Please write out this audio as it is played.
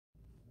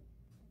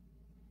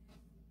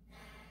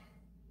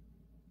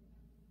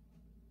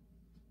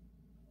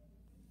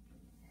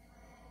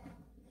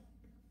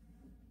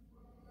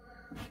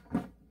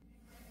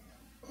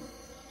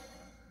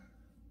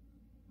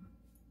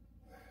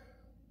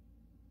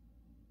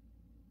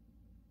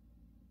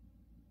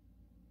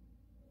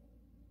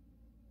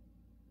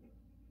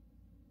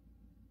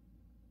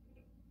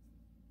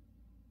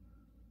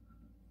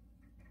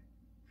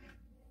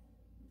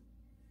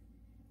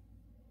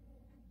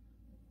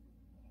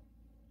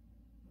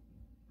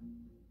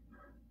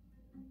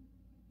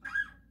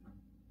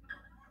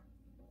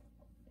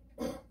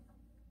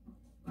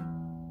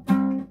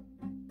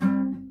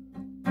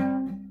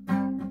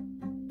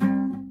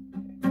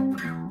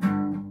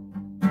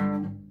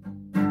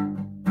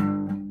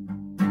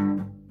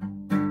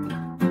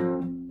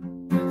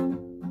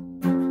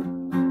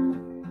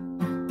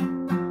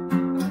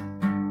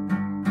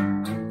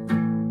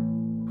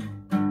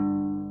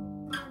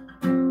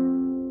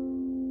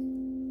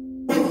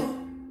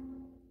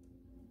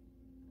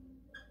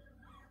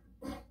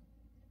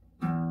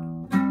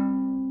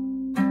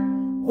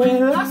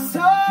Well, I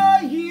saw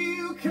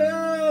you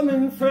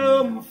coming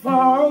from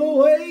far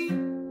away,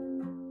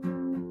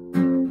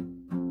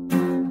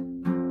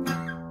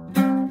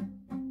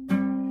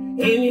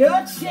 in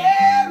your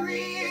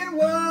chariot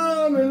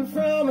woman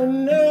from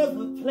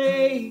another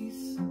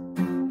place.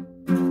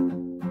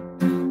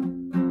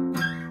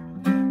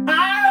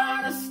 I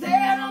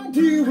understand I'm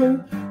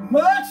doing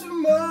much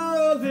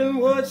more than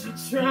what you're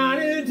trying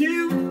to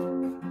do.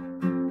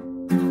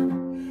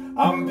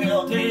 I'm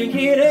building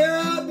it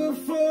up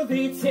before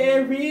they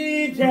tear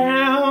it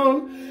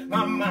down.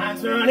 My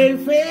mind's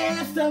running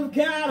fast, I've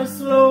gotta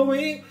slow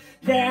it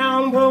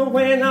down. But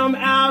when I'm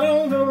out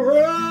on the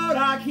road,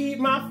 I keep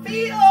my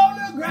feet on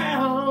the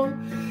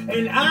ground.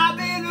 And I've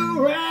been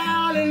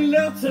around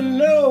enough to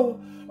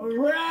know,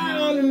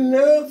 around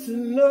enough to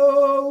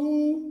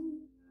know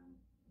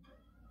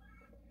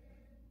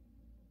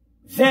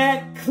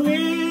that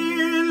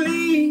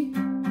clearly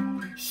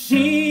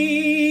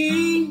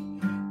she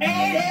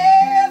ain't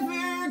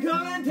ever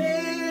gonna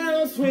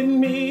dance with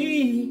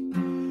me.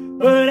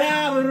 But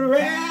I would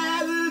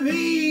rather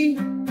be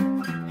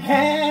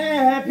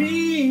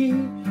happy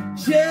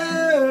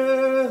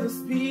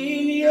just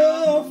being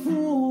your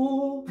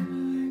fool.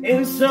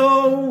 And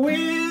so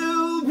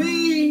we'll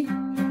be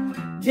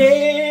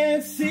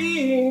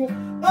dancing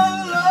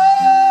alone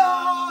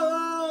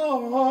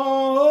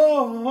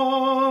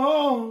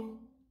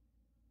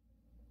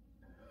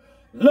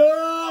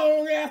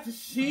long after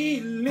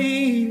she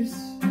leaves.